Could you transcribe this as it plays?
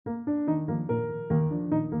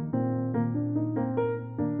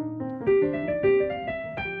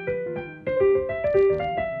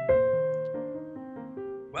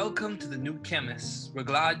to the new Chemist. We're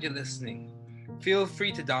glad you're listening. Feel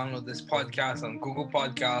free to download this podcast on Google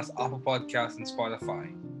Podcasts, Apple Podcasts, and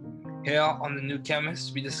Spotify. Here on the new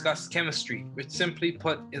Chemist, we discuss chemistry, which simply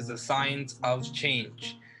put is the science of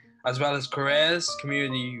change, as well as careers,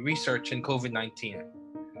 community, research, and COVID-19.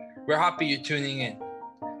 We're happy you're tuning in.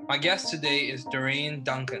 My guest today is Dorraine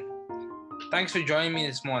Duncan. Thanks for joining me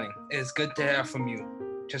this morning. It is good to hear from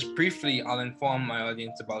you. Just briefly, I'll inform my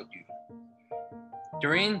audience about you.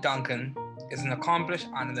 Dorraine Duncan is an accomplished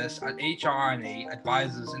analyst at HR&A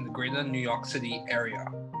advisors in the greater New York City area.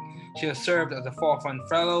 She has served as a Forefront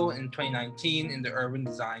Fellow in 2019 in the Urban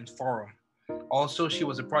Design Forum. Also, she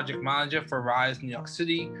was a project manager for RISE New York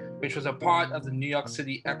City, which was a part of the New York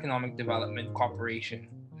City Economic Development Corporation.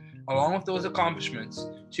 Along with those accomplishments,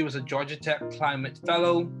 she was a Georgia Tech Climate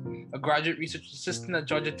Fellow, a graduate research assistant at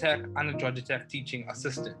Georgia Tech, and a Georgia Tech teaching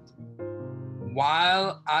assistant.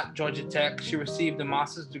 While at Georgia Tech, she received a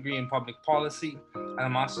master's degree in public policy and a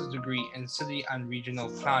master's degree in city and regional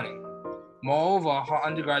planning. Moreover, her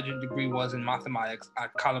undergraduate degree was in mathematics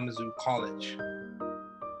at Kalamazoo College.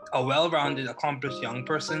 A well-rounded, accomplished young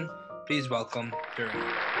person, please welcome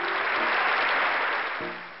Dorraine.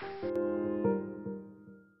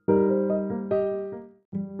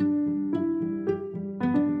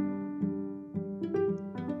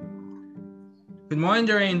 Good morning,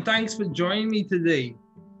 Dorraine. Thanks for joining me today.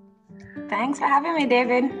 Thanks for having me,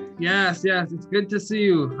 David. Yes, it's good to see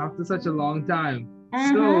you after such a long time.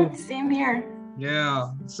 Same here.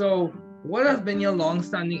 Yeah. So, what has been your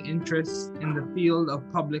long-standing interest in the field of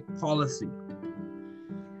public policy?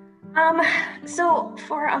 So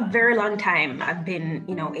for a very long time, I've been,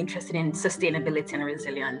 interested in sustainability and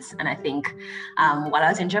resilience. And I think while I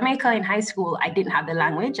was in Jamaica in high school, I didn't have the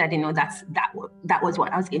language. I didn't know that was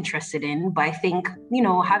what I was interested in. But I think,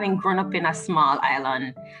 having grown up in a small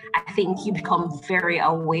island, I think you become very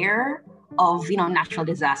aware of, natural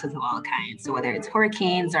disasters of all kinds. So whether it's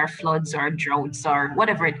hurricanes or floods or droughts or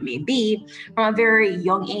whatever it may be, from a very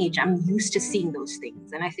young age, I'm used to seeing those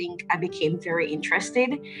things. And I think I became very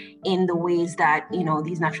interested in the ways that,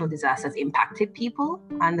 these natural disasters impacted people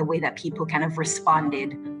and the way that people kind of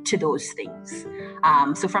responded to those things.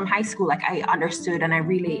 So from high school, I understood and I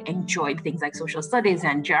really enjoyed things like social studies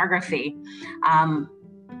and geography.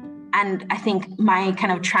 And I think my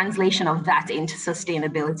kind of translation of that into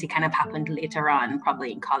sustainability kind of happened later on,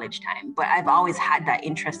 probably in college time. But I've always had that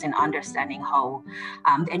interest in understanding how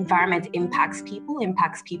the environment impacts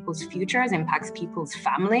people's futures, impacts people's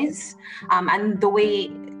families, and the way,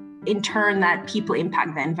 in turn, that people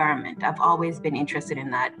impact the environment. I've always been interested in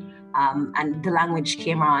that. And the language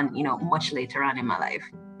came on, much later on in my life.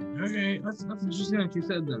 Okay, that's interesting that you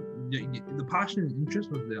said that the passion and interest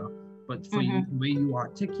was there. But for you, the way you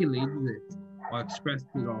articulated it or expressed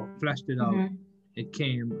it or fleshed it out, it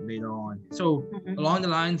came later on. So along the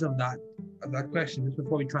lines of that question, just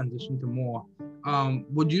before we transition to more,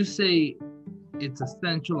 would you say it's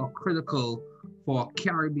essential or critical for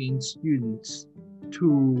Caribbean students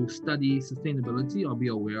to study sustainability or be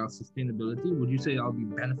aware of sustainability? Would you say that would be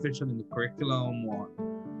beneficial in the curriculum or?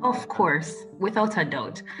 Of course, without a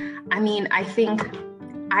doubt. I mean, I think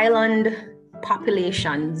island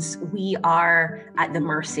populations, we are at the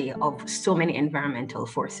mercy of so many environmental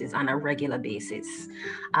forces on a regular basis.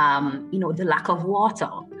 The lack of water,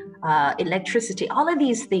 electricity, all of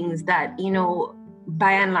these things that,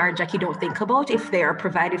 by and large, you don't think about if they are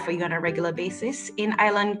provided for you on a regular basis. In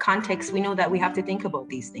island context, we know that we have to think about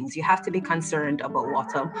these things. You have to be concerned about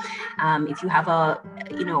water. If you have a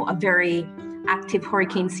very active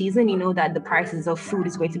hurricane season, that the prices of food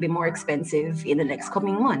is going to be more expensive in the next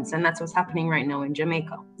coming months. And that's what's happening right now in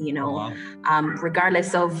Jamaica, not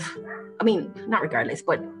regardless,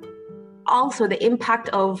 but also the impact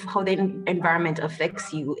of how the environment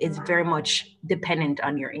affects you is very much dependent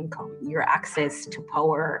on your income, your access to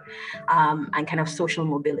power, and kind of social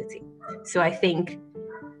mobility. So I think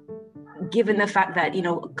given the fact that,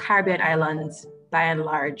 Caribbean islands, by and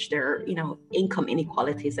large, their, income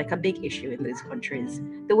inequality is like a big issue in these countries.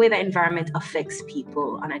 The way the environment affects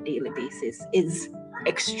people on a daily basis is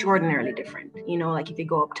extraordinarily different. If you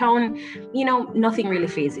go uptown, nothing really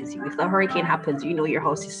phases you. If the hurricane happens, your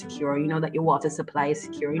house is secure, that your water supply is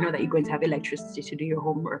secure, that you're going to have electricity to do your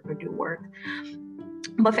homework or do work.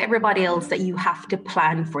 But for everybody else, that you have to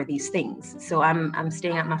plan for these things. So I'm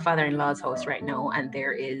staying at my father-in-law's house right now, and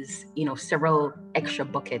there is, several extra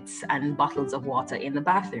buckets and bottles of water in the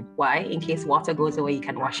bathroom. Why? In case water goes away, you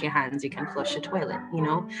can wash your hands, you can flush the toilet,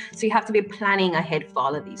 So you have to be planning ahead for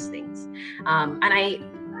all of these things. And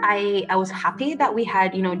I was happy that we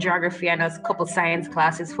had, geography and a couple science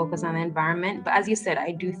classes focused on the environment. But as you said,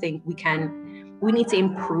 I do think we can we need to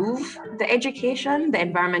improve the education, the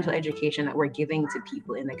environmental education that we're giving to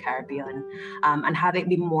people in the Caribbean, and have it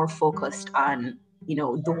be more focused on,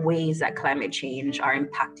 the ways that climate change are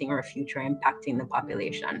impacting our future, impacting the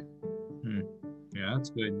population. Yeah, that's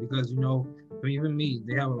good, because even me,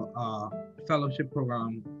 they have a fellowship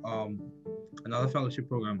program, another fellowship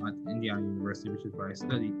program at Indiana University, which is where I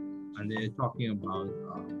study, and they're talking about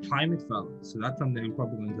climate fellows. So that's something I'm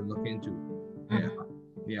probably going to look into.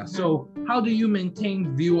 Yeah. So how do you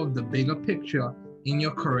maintain view of the bigger picture in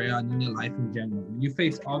your career and in your life in general? When you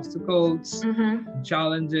face obstacles,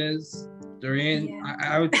 challenges, Dorraine,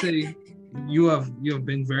 I would say you have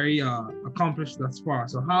been very accomplished thus far.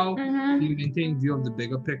 So how do you maintain view of the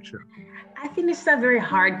bigger picture? I think this is a very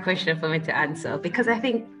hard question for me to answer, because I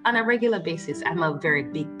think on a regular basis, I'm a very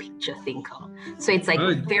big picture thinker. So it's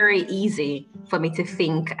very easy for me to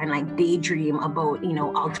think and daydream about,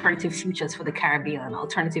 alternative futures for the Caribbean,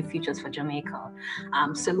 alternative futures for Jamaica,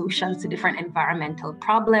 solutions to different environmental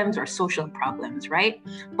problems or social problems, right?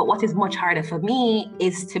 But what is much harder for me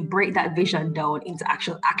is to break that vision down into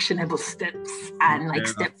actual actionable steps and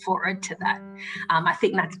step forward to that. I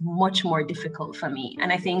think that's much more difficult for me.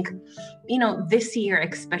 And I think, this year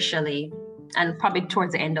especially, and probably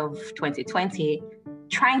towards the end of 2020,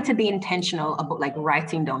 trying to be intentional about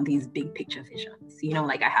writing down these big picture visions.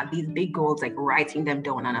 I have these big goals, writing them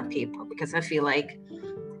down on a paper, because I feel like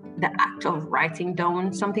the act of writing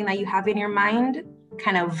down something that you have in your mind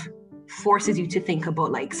kind of forces you to think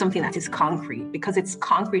about something that is concrete, because it's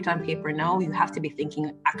concrete on paper now. You have to be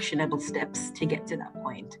thinking actionable steps to get to that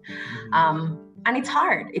point. And it's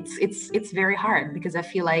hard. It's very hard, because I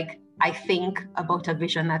feel like I think about a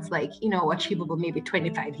vision that's achievable maybe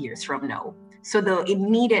 25 years from now. So the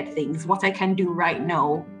immediate things, what I can do right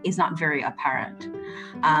now, is not very apparent.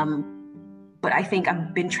 But I think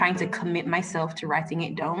I've been trying to commit myself to writing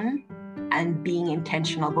it down and being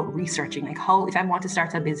intentional about researching, if I want to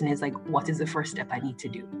start a business, what is the first step I need to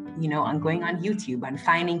do? I'm going on YouTube and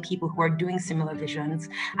finding people who are doing similar visions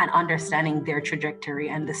and understanding their trajectory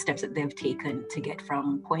and the steps that they've taken to get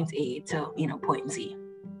from point A to, point Z.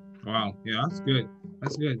 Wow. Yeah, that's good.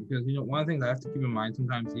 That's good, because one thing that I have to keep in mind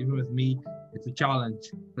sometimes, even with me, it's a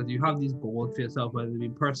challenge, because you have these goals for yourself, whether it be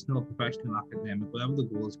personal, professional, academic, whatever the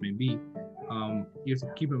goals may be. You have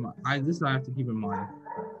to keep in mind. I have to keep in mind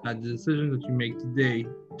that the decisions that you make today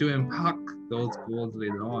do impact those goals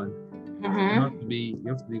later on. You have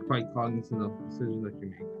to be quite cognizant of the decisions that you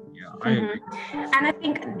make. Yeah, I agree. And I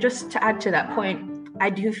think, just to add to that point, I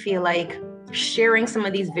do feel like sharing some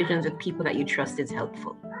of these visions with people that you trust is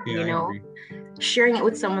helpful. Yeah, I agree. Sharing it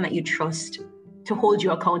with someone that you trust to hold you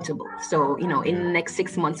accountable. So, in the next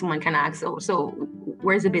 6 months, someone can ask, so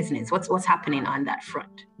where's the business? What's happening on that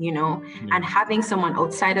front? And having someone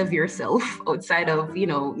outside of yourself, outside of,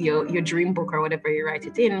 your dream book or whatever you write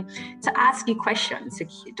it in, to ask you questions,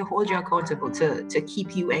 to hold you accountable, to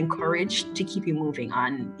keep you encouraged, to keep you moving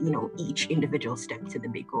on, each individual step to the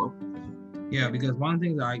big goal. Yeah, because one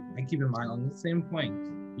thing that I keep in mind on the same point,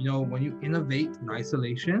 when you innovate in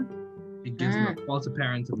isolation, it gives a false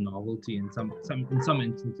appearance of novelty in some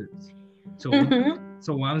instances. So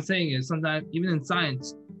what I'm saying is, sometimes even in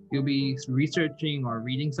science, you'll be researching or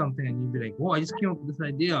reading something and you'll be like, whoa, I just came up with this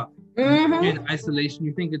idea. In isolation,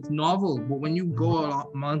 you think it's novel, but when you go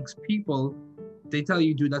amongst people, they tell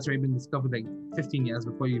you, dude, that's already been discovered 15 years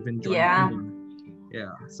before you even joined anyone.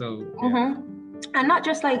 Yeah. So and not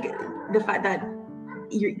just the fact that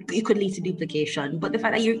you could lead to duplication, but the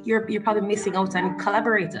fact that you're probably missing out on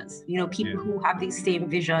collaborators. People who have these same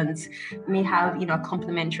visions may have a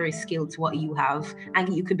complementary skill to what you have,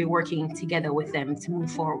 and you could be working together with them to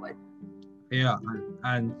move forward. Yeah,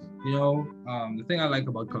 and the thing I like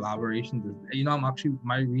about collaborations is, I'm actually,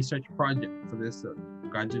 my research project for this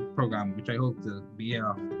graduate program, which I hope to be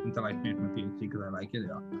here until I finish my PhD, because I like it.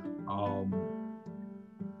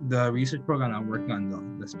 The research program I'm working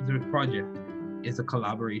on, the specific project, is a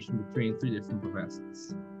collaboration between 3 different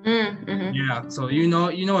professors. Yeah, so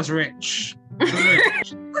it's rich.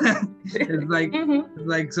 It's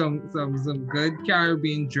like some good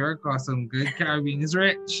Caribbean jerk or some good Caribbean is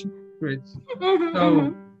rich.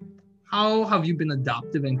 So how have you been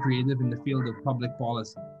adaptive and creative in the field of public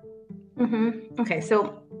policy? Okay,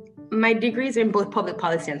 so my degree is in both public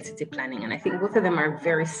policy and city planning, and I think both of them are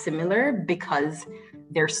very similar because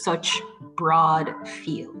they're such broad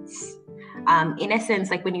fields. In essence,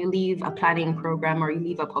 like when you leave a planning program or you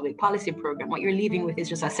leave a public policy program, what you're leaving with is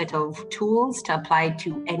just a set of tools to apply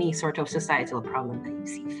to any sort of societal problem that you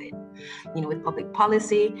see fit. With public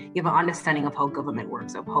policy, you have an understanding of how government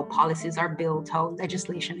works, of how policies are built, how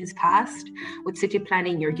legislation is passed. With city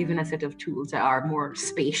planning, you're given a set of tools that are more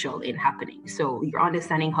spatial in happening. So you're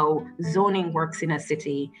understanding how zoning works in a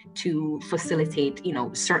city to facilitate,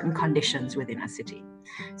 certain conditions within a city.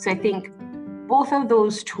 So I think both of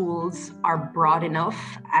those tools are broad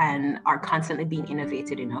enough and are constantly being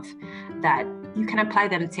innovated enough that you can apply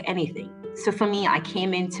them to anything. So for me, I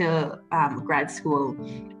came into grad school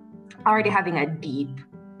already having a deep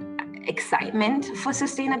excitement for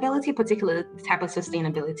sustainability, particularly the type of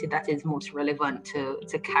sustainability that is most relevant to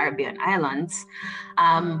Caribbean islands.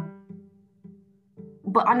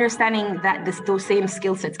 But understanding that those same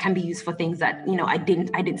skill sets can be used for things that I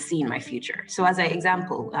didn't see in my future. So as an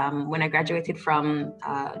example, when I graduated from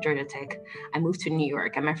Georgia Tech, I moved to New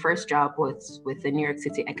York, and my first job was with the New York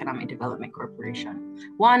City Economic Development Corporation.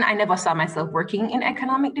 One, I never saw myself working in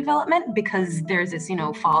economic development because there's this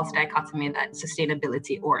false dichotomy that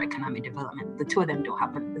sustainability or economic development, the two of them don't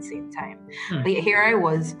happen at the same time. But here I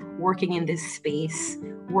was working in this space,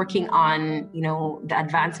 working on the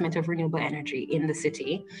advancement of renewable energy in the city.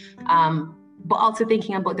 But also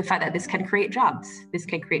thinking about the fact that this can create jobs. This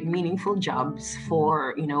can create meaningful jobs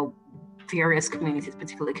for, various communities,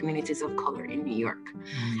 particularly communities of color in New York.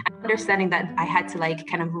 And understanding that I had to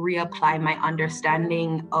kind of reapply my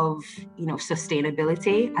understanding of,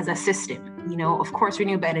 sustainability as a system. Of course,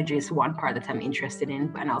 renewable energy is one part that I'm interested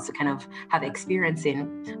in and also kind of have experience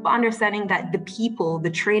in, but understanding that the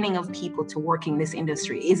training of people to work in this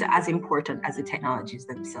industry is as important as the technologies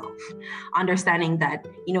themselves. Understanding that,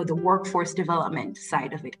 the workforce development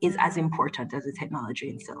side of it is as important as the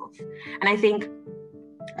technology itself. And I think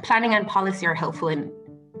planning and policy are helpful in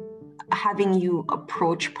having you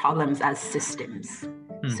approach problems as systems.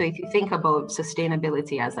 So if you think about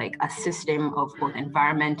sustainability as a system of both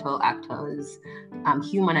environmental actors,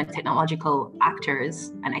 human and technological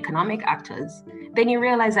actors, and economic actors, then you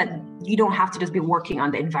realize that you don't have to just be working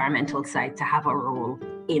on the environmental side to have a role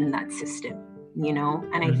in that system,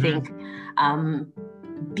 And I think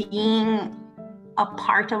being a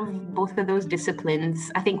part of both of those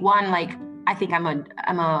disciplines, I think one, I think I'm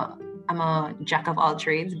a jack of all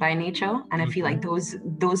trades by nature, and I feel like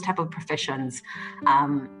those type of professions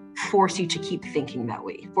force you to keep thinking that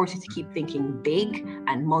way, force you to keep thinking big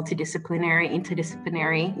and multidisciplinary,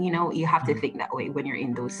 interdisciplinary. You have to think that way when you're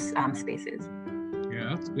in those spaces. Yeah,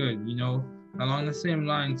 that's good. Along the same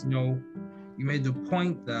lines, you made the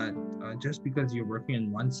point that just because you're working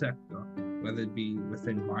in one sector, whether it be with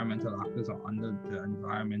environmental actors or under the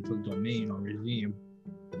environmental domain or regime,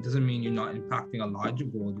 it doesn't mean you're not impacting a larger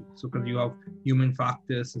goal. So because you have human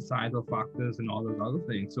factors, societal factors, and all those other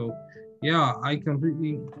things. So yeah, I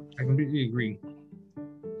completely agree.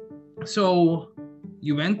 So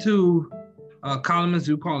you went to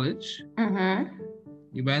Kalamazoo College.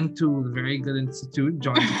 You went to the very good institute,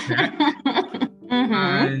 Georgia Tech.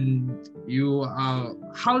 And you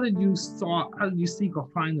how did you seek or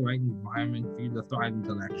find the right environment for you to thrive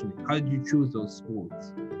intellectually? How did you choose those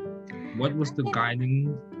schools? What was the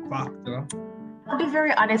guiding factor? I'll be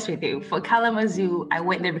very honest with you. For Kalamazoo, I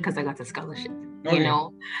went there because I got a scholarship.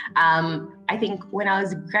 I think when I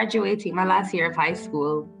was graduating my last year of high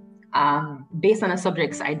school, based on the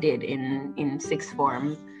subjects I did in sixth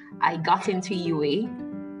form, I got into UA,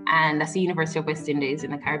 and that's the University of West Indies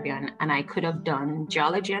in the Caribbean, and I could have done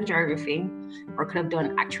geology and geography, or could have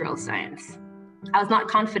done actuarial science. I was not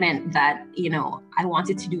confident that, I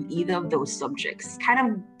wanted to do either of those subjects, kind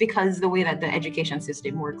of because the way that the education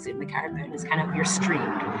system works in the Caribbean is kind of you're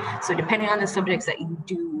streamed. So depending on the subjects that you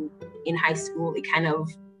do in high school, it kind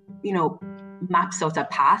of, maps out a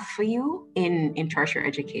path for you in tertiary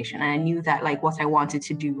education. And I knew that what I wanted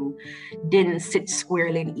to do didn't sit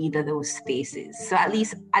squarely in either of those spaces. So at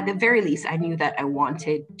the very least, I knew that I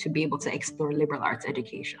wanted to be able to explore liberal arts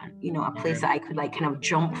education, a place that I could kind of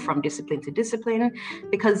jump from discipline to discipline,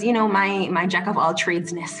 because, my jack of all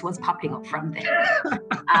tradesness was popping up from there.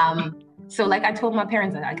 So I told my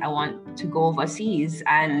parents that I want to go overseas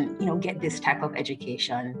and, get this type of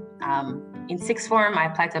education. In sixth form, I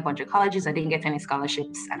applied to a bunch of colleges. I didn't get any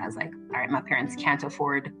scholarships. And I was like, all right, my parents can't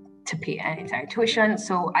afford to pay an entire tuition.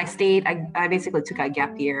 So I stayed. I basically took a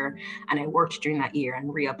gap year and I worked during that year and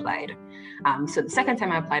reapplied. So the second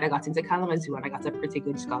time I applied, I got into Kalamazoo and I got a pretty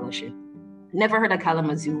good scholarship. Never heard of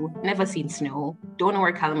Kalamazoo, never seen snow, don't know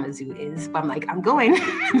where Kalamazoo is, but I'm like, I'm going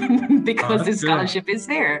because the scholarship is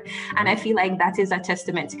there. And I feel like that is a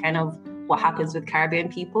testament to kind of what happens with Caribbean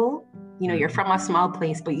people. You're from a small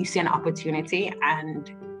place, but you see an opportunity and,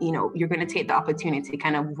 you're going to take the opportunity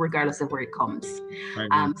kind of regardless of where it comes.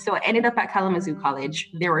 Right. So I ended up at Kalamazoo College.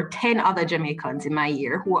 There were 10 other Jamaicans in my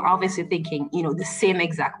year who were obviously thinking, the same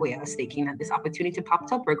exact way I was thinking, that this opportunity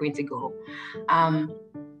popped up, we're going to go. And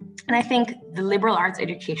I think the liberal arts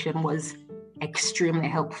education was extremely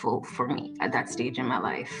helpful for me at that stage in my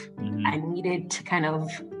life. I needed to kind of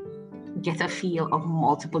get a feel of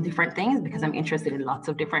multiple different things because I'm interested in lots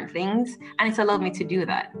of different things, and it's allowed me to do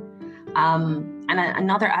that. And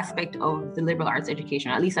another aspect of the liberal arts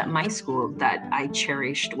education, at least at my school, that I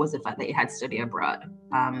cherished was the fact that it had study abroad.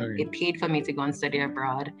 It paid for me to go and study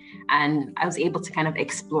abroad, and I was able to kind of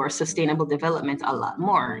explore sustainable development a lot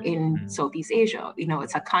more in Southeast Asia.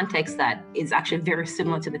 It's a context that is actually very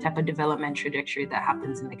similar to the type of development trajectory that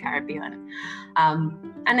happens in the Caribbean.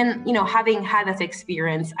 And then, having had that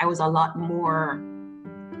experience, I was a lot more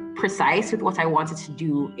precise with what I wanted to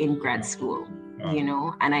do in grad school.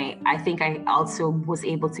 And I think I also was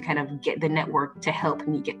able to kind of get the network to help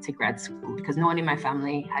me get to grad school, because no one in my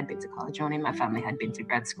family had been to college, no one in my family had been to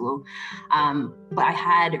grad school. But I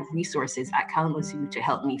had resources at Kalamazoo to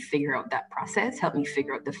help me figure out that process, help me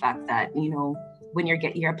figure out the fact that, when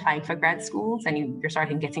you're applying for grad schools and you're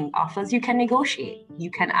starting getting offers, you can negotiate,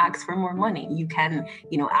 you can ask for more money, you can,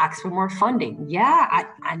 ask for more funding. Yeah,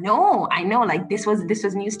 I know, like this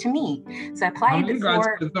was news to me. So I applied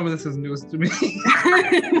for... Some of this is news to me.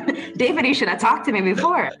 David, you should have talked to me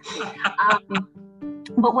before.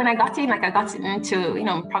 But when I got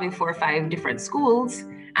into, probably 4 or 5 different schools,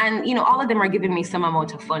 and, all of them are giving me some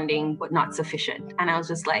amount of funding, but not sufficient. And I was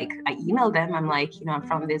just like, I emailed them. I'm like, I'm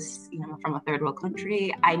from this, I'm from a third world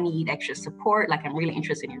country. I need extra support. Like, I'm really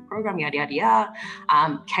interested in your program, yada, yada,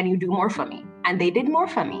 yada. Can you do more for me? And they did more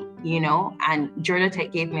for me, and Georgia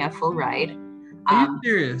Tech gave me a full ride. Are you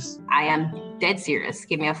serious? I am dead serious.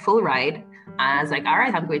 Gave me a full ride. I was like, all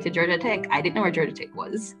right, I'm going to Georgia Tech. I didn't know where Georgia Tech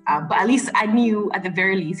was, but at least I knew at the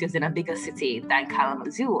very least it was in a bigger city than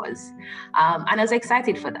Kalamazoo was. And I was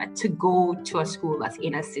excited for that, to go to a school that's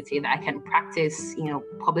in a city that I can practice,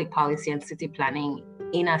 public policy and city planning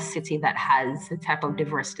in a city that has the type of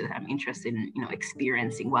diversity that I'm interested in,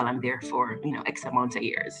 experiencing while I'm there for, X amount of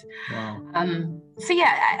years. Wow. So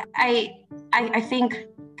yeah, I think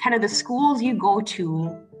kind of the schools you go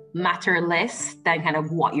to matter less than kind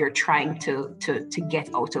of what you're trying to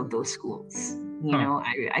get out of those schools.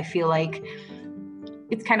 I feel like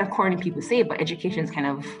it's kind of corny people say, but education is kind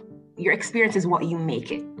of, your experience is what you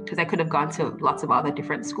make it. Because I could have gone to lots of other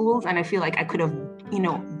different schools, and I feel like I could have,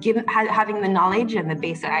 having the knowledge and the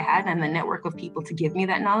base that I had and the network of people to give me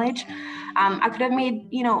that knowledge, I could have made,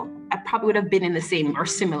 I probably would have been in the same or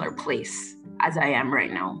similar place as I am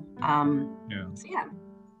right now. So yeah.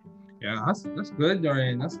 Yeah, that's good,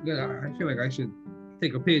 Dorraine. That's good. I feel like I should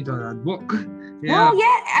take a page on that book. Yeah. Well,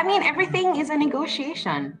 yeah, I mean, everything is a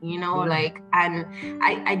negotiation, and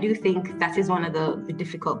I do think that is one of the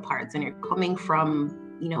difficult parts. And you're coming from,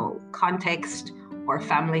 context or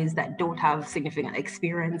families that don't have significant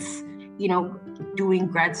experience, doing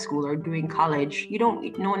grad school or doing college. No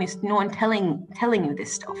one telling you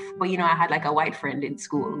this stuff. But, I had like a white friend in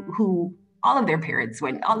school who all of their parents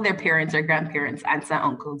or grandparents, aunts and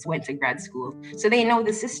uncles went to grad school. So they know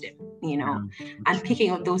the system, and picking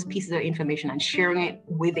up those pieces of information and sharing it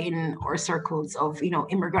within our circles of,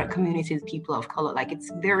 immigrant communities, people of color. Like,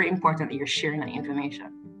 it's very important that you're sharing that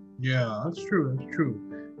information. Yeah, that's true.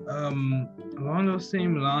 Along those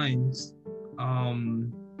same lines,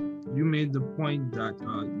 you made the point that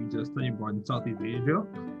you just studied abroad in Southeast Asia.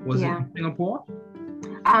 Was it in Singapore?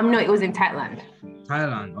 No, it was in Thailand.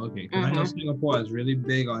 Thailand, okay. I know Singapore is really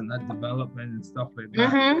big on that development and stuff like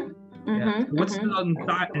that. Yeah. What stood out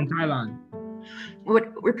in Thailand?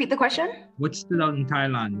 What? Repeat the question? What stood out in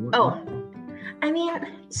Thailand? I mean,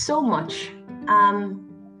 so much.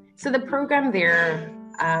 So the program there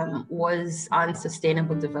was on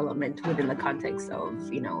sustainable development within the context of,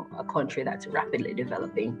 a country that's rapidly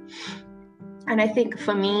developing. And I think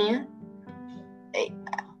for me,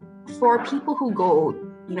 for people who go,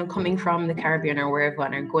 coming from the Caribbean or wherever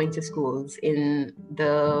and are going to schools in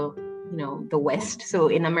the West, so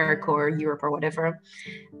in America or Europe or whatever,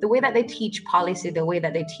 the way that they teach policy, the way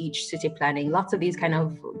that they teach city planning, lots of these kind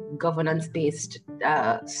of governance-based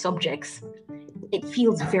subjects, it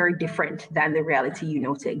feels very different than the reality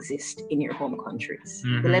to exist in your home countries.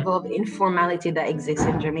 The level of informality that exists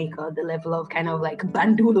in Jamaica, the level of kind of like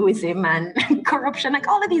banduloism and corruption, like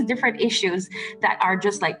all of these different issues that are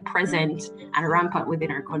just like present and rampant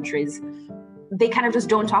within our countries, they kind of just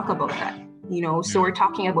don't talk about that. So we're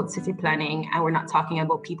talking about city planning, and we're not talking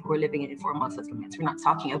about people who are living in informal settlements. We're not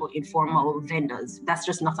talking about informal vendors. That's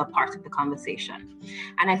just not a part of the conversation.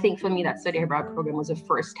 And I think for me, that study abroad program was the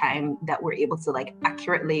first time that we're able to like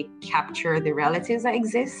accurately capture the realities that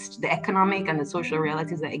exist, the economic and the social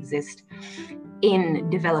realities that exist in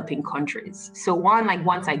developing countries. So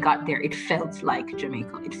once I got there, it felt like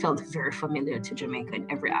Jamaica. It felt very familiar to Jamaica in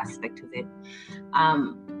every aspect of it.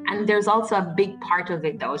 And there's also a big part of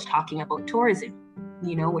it that was talking about tourism,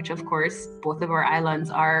 which of course, both of our islands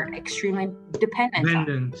are extremely dependent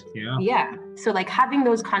on. Yeah. So like having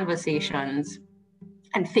those conversations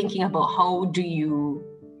and thinking about how do you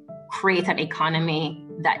create an economy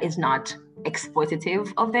that is not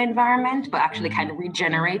exploitative of the environment, but actually kind of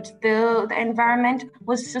regenerate the environment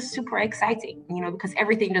was just super exciting, because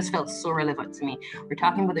everything just felt so relevant to me. We're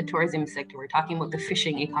talking about the tourism sector, we're talking about the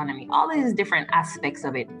fishing economy, all these different aspects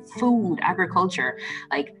of it, food, agriculture,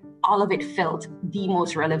 like all of it felt the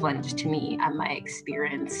most relevant to me and my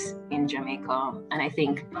experience in Jamaica. And I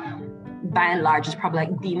think by and large, it's probably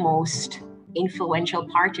like the most influential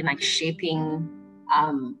part in like shaping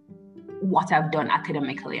what I've done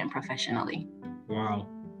academically and professionally. Wow.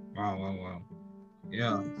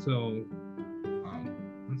 Yeah. So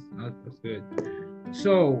that's good.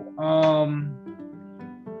 So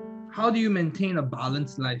how do you maintain a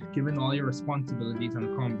balanced life given all your responsibilities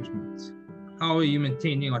and accomplishments? How are you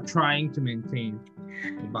maintaining or trying to maintain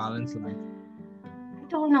a balanced life? I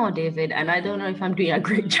don't know, David, and I don't know if I'm doing a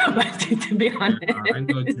great job at it, to be honest. I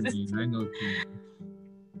know what you mean.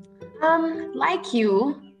 Like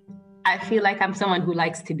you, I feel like I'm someone who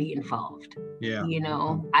likes to be involved. Yeah.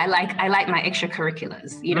 I like my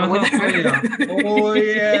extracurriculars. Oh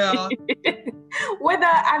yeah. Whether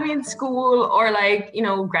I'm in school or like,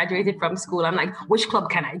 graduated from school, I'm like, which club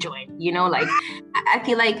can I join? Like I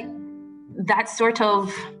feel like that sort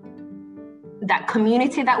of that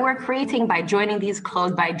community that we're creating by joining these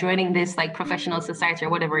clubs, by joining this like professional society or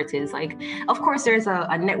whatever it is, like, of course, there's a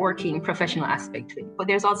networking professional aspect to it, but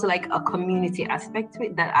there's also like a community aspect to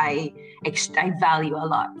it that I value a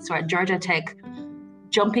lot. So at Georgia Tech,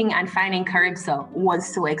 jumping and finding Caribsa was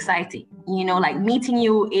so exciting. Like meeting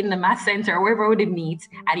you in the math center or wherever we would meet,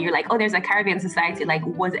 and you're like, oh, there's a Caribbean society, like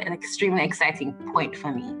was an extremely exciting point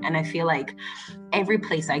for me. And I feel like every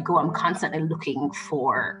place I go, I'm constantly looking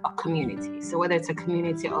for a community. So whether it's a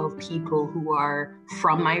community of people who are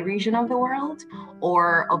from my region of the world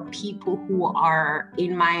or of people who are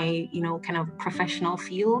in my, kind of professional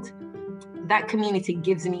field, that community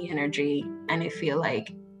gives me energy. And I feel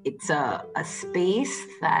like it's a space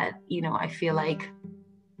that, I feel like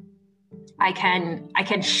I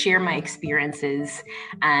can share my experiences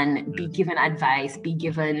and be given advice, be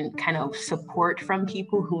given kind of support from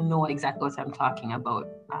people who know exactly what I'm talking about.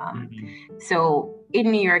 So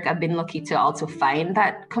in New York, I've been lucky to also find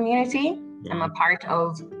that community. I'm a part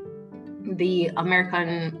of the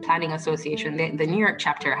American Planning Association. The New York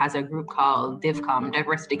chapter has a group called DivCom,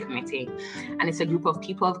 Diversity Committee, and it's a group of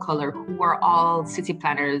people of color who are all city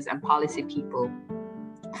planners and policy people,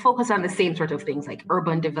 focus on the same sort of things like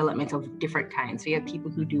urban development of different kinds. So you have people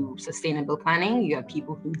who do sustainable planning, you have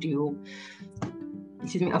people who do,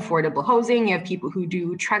 affordable housing, you have people who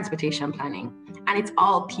do transportation planning, and it's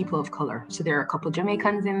all people of color. So there are a couple of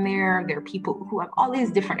Jamaicans in there, there are people who have all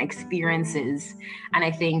these different experiences. And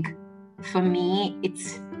I think for me,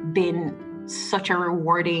 it's been such a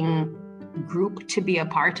rewarding group to be a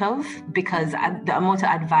part of, because the amount of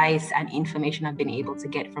advice and information I've been able to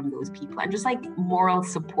get from those people and just like moral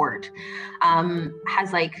support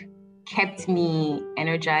has like kept me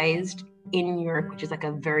energized in New York, which is like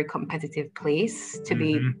a very competitive place to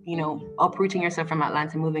be, uprooting yourself from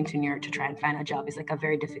Atlanta, moving to New York to try and find a job is like a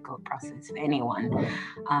very difficult process for anyone.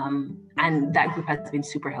 And that group has been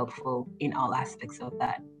super helpful in all aspects of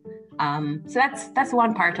that. So that's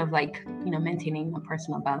one part of like, maintaining a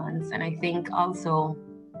personal balance. And I think also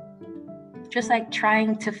just like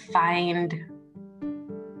trying to find,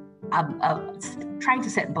 trying to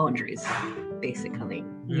set boundaries, basically,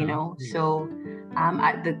 So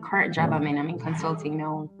at the current job I'm in consulting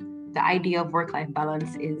now. The idea of work-life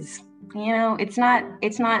balance is, it's not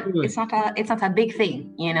a big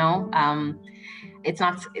thing,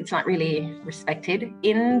 it's not really respected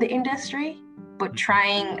in the industry, but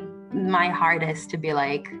trying my hardest to be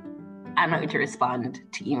like, I'm not going to respond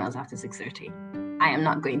to emails after 6:30. I am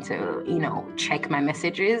not going to, check my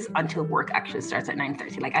messages until work actually starts at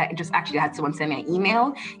 9:30. Like I just actually had someone send me an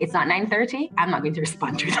email. It's not 9:30. I'm not going to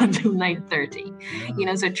respond to it until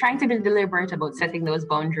 9:30. So trying to be deliberate about setting those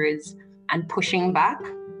boundaries and pushing back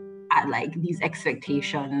at like these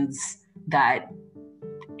expectations that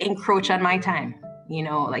encroach on my time,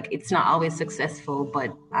 Like it's not always successful,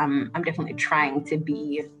 but I'm definitely trying to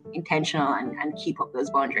be intentional and keep up those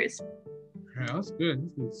boundaries. Yeah, that's good.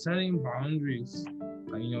 That's good. Setting boundaries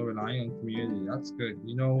and, relying on community. That's good.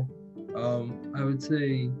 I would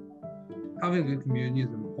say having a good community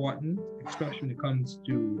is important, especially when it comes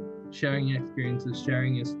to sharing your experiences,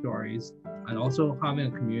 sharing your stories, and also having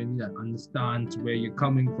a community that understands where you're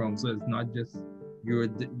coming from. So it's not just you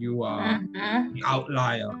are the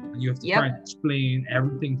outlier, and you have to try and explain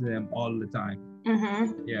everything to them all the time.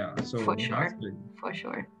 Yeah, so for sure. That's good. For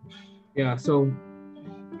sure. Yeah, so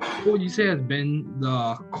what would you say has been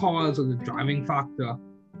the cause or the driving factor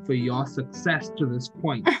for your success to this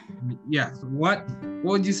point? Yes. What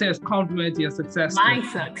would you say has contributed to your success? My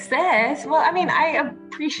success? Well, I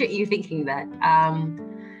appreciate you thinking that.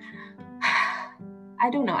 I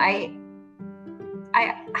don't know. I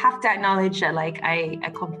have to acknowledge that I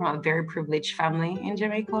come from a very privileged family in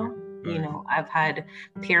Jamaica. I've had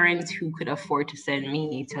parents who could afford to send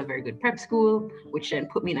me to a very good prep school, which then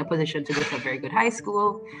put me in a position to go to a very good high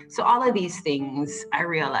school. So all of these things, I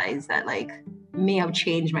realized that may have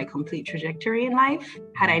changed my complete trajectory in life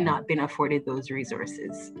had I not been afforded those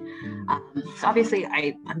resources. So obviously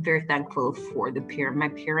I'm very thankful for my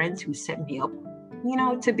parents who set me up,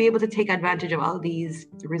 to be able to take advantage of all these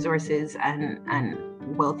resources and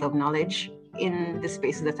wealth of knowledge in the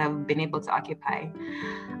spaces that I've been able to occupy.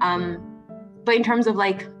 But in terms of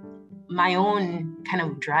my own kind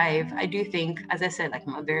of drive, I do think, as I said,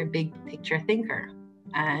 I'm a very big picture thinker.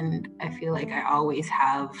 And I feel I always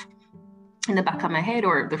have in the back of my head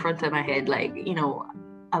or the front of my head,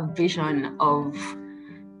 a vision of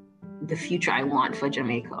the future I want for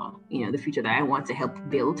Jamaica, the future that I want to help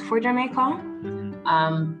build for Jamaica.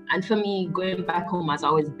 And for me, going back home has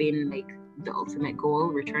always been the ultimate goal,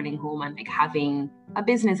 returning home and having a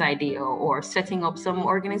business idea or setting up some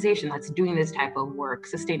organization that's doing this type of work,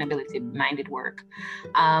 sustainability minded work,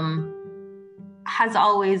 has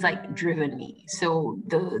always driven me. So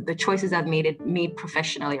the choices I've made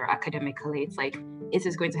professionally or academically, it's is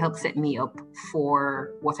this going to help set me up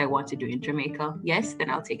for what I want to do in Jamaica? Yes, then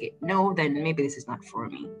I'll take it. No, then maybe this is not for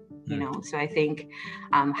me. So I think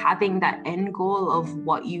having that end goal of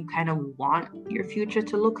what you kind of want your future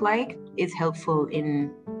to look like is helpful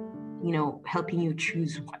in helping you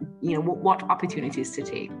choose what opportunities to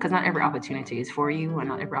take, because not every opportunity is for you and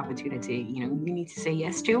not every opportunity you need to say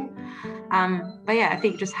yes to. But yeah, I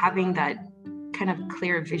think just having that kind of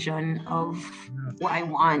clear vision of what I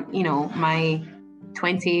want my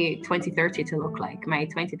 2030 to look like, my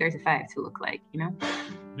 2035 to look like.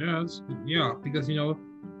 Yeah, because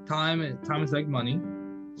time is like money,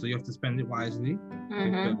 so you have to spend it wisely.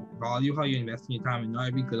 You have to value how you invest in your time, and not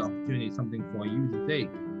every good opportunity is something for you to take.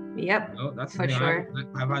 Yep, that's for sure.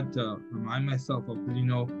 I've had to remind myself of,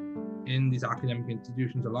 because in these academic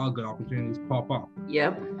institutions, a lot of good opportunities pop up.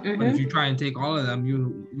 Yep. But if you try and take all of them,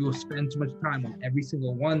 you'll spend too much time on every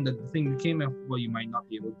single one that the thing you came up for, you might not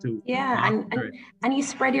be able to. Yeah, and you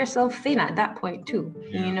spread yourself thin at that point too.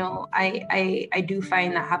 Yeah. I do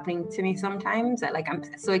find that happening to me sometimes. That I'm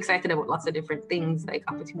so excited about lots of different things,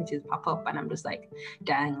 opportunities pop up, and I'm just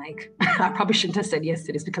dang, I probably shouldn't have said yes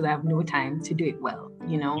to this because I have no time to do it well.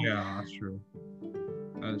 Yeah, that's true.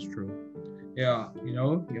 That is true. Yeah, you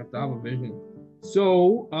have to have a vision.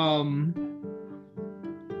 So,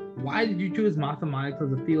 why did you choose mathematics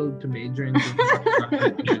as a field to major in?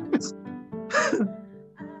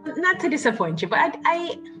 Not to disappoint you, but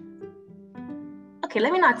okay,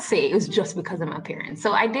 let me not say it was just because of my parents.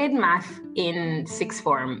 So I did math in sixth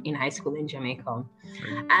form in high school in Jamaica,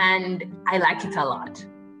 and I liked it a lot.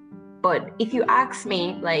 But if you ask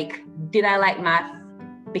me, did I like math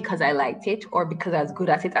because I liked it or because I was good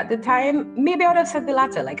at it at the time, maybe I would have said the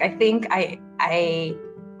latter. I think I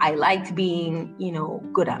liked being,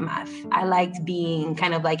 good at math. I liked being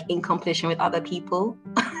kind of in competition with other people,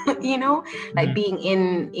 being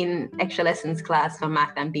in extra lessons class for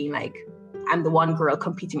math and being I'm the one girl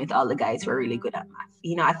competing with all the guys who are really good at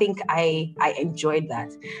math. I think I enjoyed that.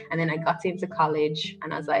 And then I got into college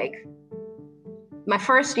and I was my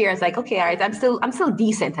first year, I was okay, all right, I'm still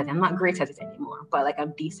decent at it. I'm not great at it anymore, but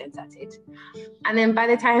I'm decent at it. And then by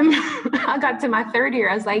the time I got to my third year,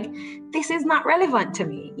 I was this is not relevant to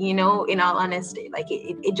me, in all honesty.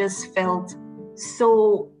 It just felt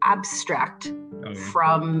so abstract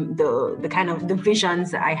from the kind of the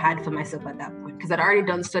visions that I had for myself at that point. Because I'd already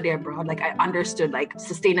done study abroad. I understood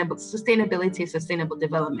sustainability, sustainable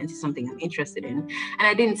development is something I'm interested in. And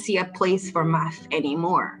I didn't see a place for math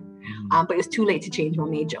anymore. But it was too late to change my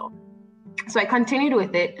major. So I continued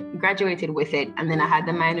with it, graduated with it, and then I had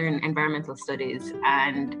the minor in environmental studies.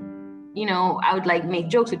 And you know, I would like make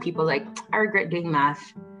jokes with people like, I regret doing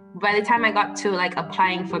math. By the time I got to like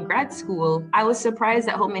applying for grad school, I was surprised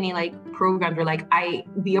at how many like programs were like,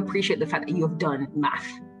 we appreciate the fact that you have done math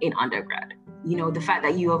in undergrad. You know, the fact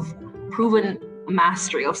that you have proven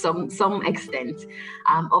mastery of some extent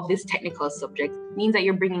of this technical subject means that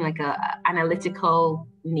you're bringing like a analytical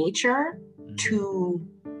nature to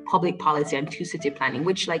public policy and to city planning,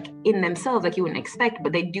 which like in themselves, like you wouldn't expect,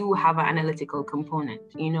 but they do have an analytical component,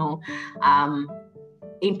 you know.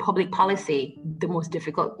 In public policy,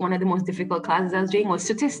 one of the most difficult classes I was doing was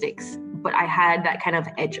statistics, but I had that kind of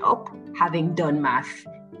edge up having done math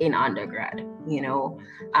in undergrad, you know.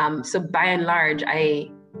 So by and large,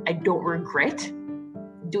 I don't regret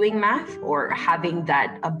doing math or having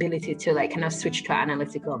that ability to like kind of switch to an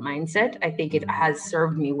analytical mindset. I think it has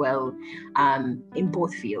served me well in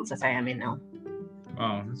both fields as I am in now.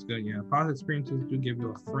 Wow, that's good. Yeah, past experiences do give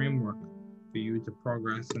you a framework for you to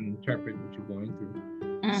progress and interpret what you're going through.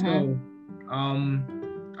 So,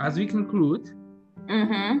 as we conclude,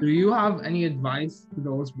 do you have any advice to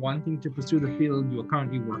those wanting to pursue the field you are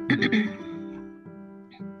currently working in?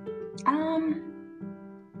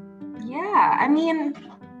 Yeah, I mean,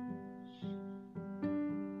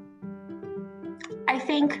 I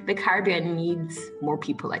think the Caribbean needs more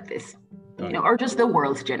people like this, you know, or just the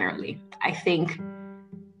world generally. I think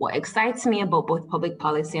what excites me about both public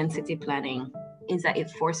policy and city planning is that it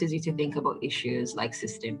forces you to think about issues like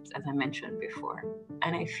systems, as I mentioned before.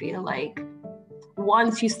 And I feel like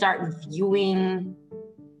once you start viewing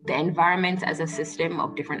the environment as a system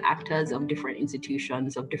of different actors, of different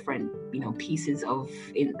institutions, of different, you know, pieces of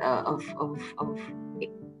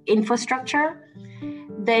infrastructure,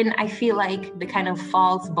 then I feel like the kind of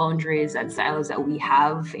false boundaries and silos that we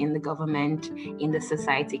have in the government, in the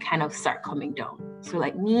society, kind of start coming down. So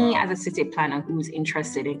like me as a city planner who's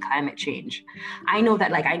interested in climate change, I know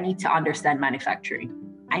that like I need to understand manufacturing.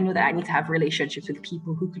 I know that I need to have relationships with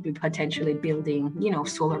people who could be potentially building, you know,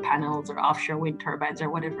 solar panels or offshore wind turbines or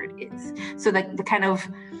whatever it is. So that the kind of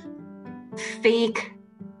fake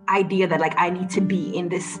idea that like I need to be in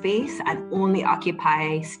this space and only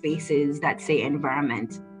occupy spaces that say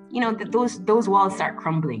environment, you know, those walls start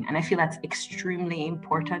crumbling. And I feel that's extremely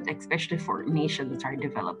important, especially for nations that are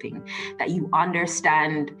developing, that you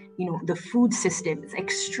understand, you know, the food system is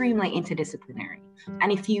extremely interdisciplinary.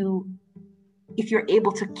 And if you're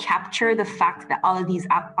able to capture the fact that all of these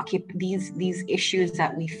issues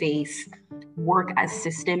that we face work as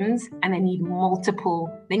systems and you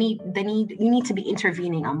need to be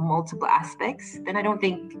intervening on multiple aspects, then I don't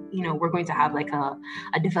think, you know, we're going to have like a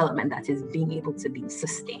development that is being able to be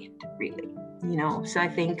sustained, really, you know. So I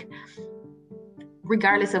think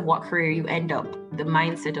regardless of what career you end up, the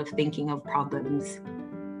mindset of thinking of problems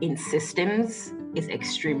in systems is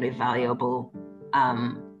extremely valuable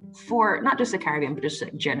for not just the Caribbean, but just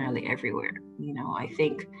generally everywhere. You know, I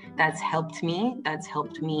think that's helped me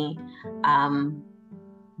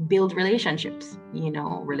build relationships, you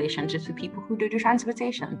know, relationships with people who do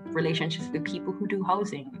transportation, relationships with people who do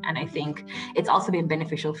housing. And I think it's also been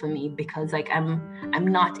beneficial for me because like I'm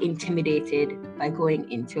not intimidated by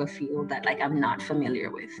going into a field that like I'm not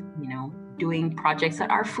familiar with, you know, doing projects that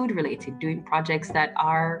are food related, doing projects that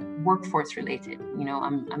are workforce related. You know,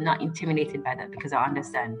 I'm not intimidated by that because I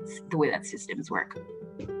understand the way that systems work.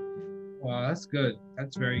 Wow, that's good.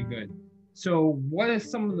 That's very good. So what is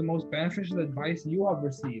some of the most beneficial advice you have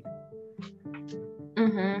received?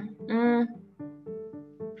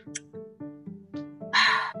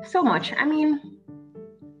 So much. I mean,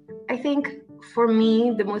 I think for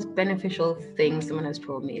me, the most beneficial thing someone has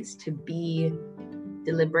told me is to be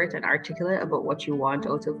deliberate and articulate about what you want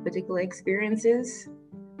out of particular experiences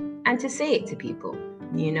and to say it to people,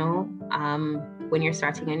 you know, when you're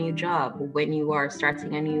starting a new job, when you are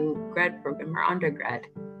starting a new grad program or undergrad.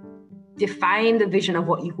 Define the vision of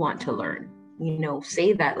what you want to learn. You know,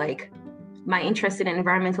 say that like my interest in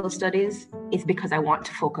environmental studies is because I want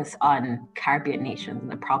to focus on Caribbean nations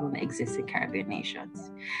and the problem that exists in Caribbean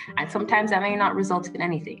nations. And sometimes that may not result in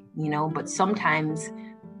anything, you know, but sometimes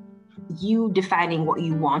you defining what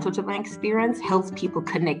you want out of an experience helps people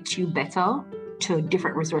connect you better to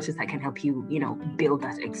different resources that can help you, you know, build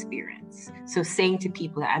that experience. So saying to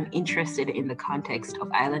people that I'm interested in the context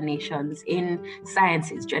of island nations in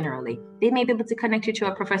sciences generally, they may be able to connect you to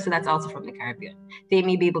a professor that's also from the Caribbean. They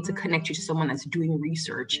may be able to connect you to someone that's doing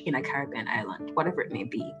research in a Caribbean island, whatever it may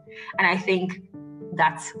be. And I think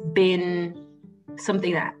that's been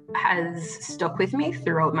something that has stuck with me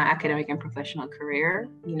throughout my academic and professional career.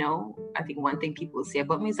 You know, I think one thing people will say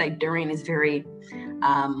about me is like Dorraine is very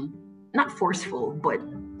not forceful, but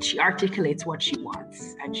she articulates what she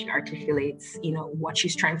wants, and she articulates, what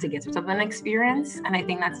she's trying to get out of an experience. And I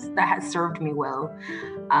think that has served me well.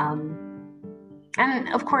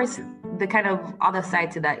 And of course, the kind of other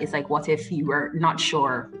side to that is like, what if you were not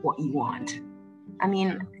sure what you want? I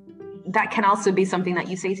mean, that can also be something that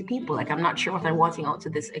you say to people, like, I'm not sure what I'm wanting out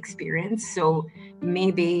of this experience. So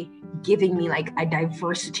maybe giving me like a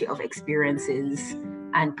diversity of experiences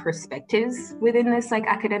and perspectives within this like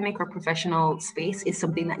academic or professional space is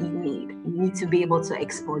something that you need. You need to be able to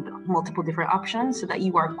explore multiple different options so that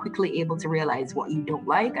you are quickly able to realize what you don't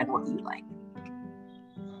like and what you like.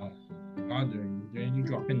 Dorraine, you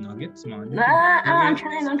dropping nuggets, man. I'm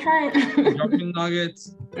trying. Dropping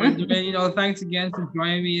nuggets. But Dorraine, thanks again for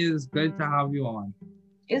joining me. It's good to have you on.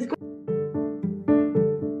 It's good.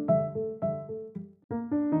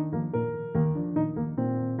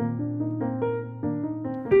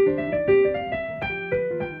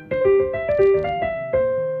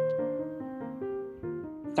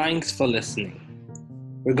 Thanks for listening.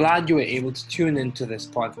 We're glad you were able to tune into this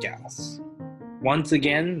podcast. Once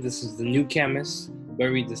again, this is The New Chemist,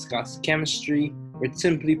 where we discuss chemistry, which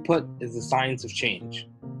simply put is the science of change,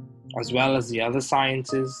 as well as the other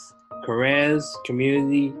sciences, careers,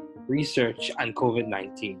 community, research, and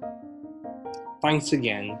COVID-19. Thanks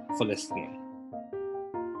again for listening.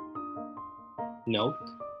 Note,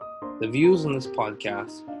 the views on this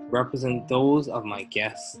podcast represent those of my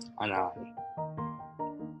guests and I.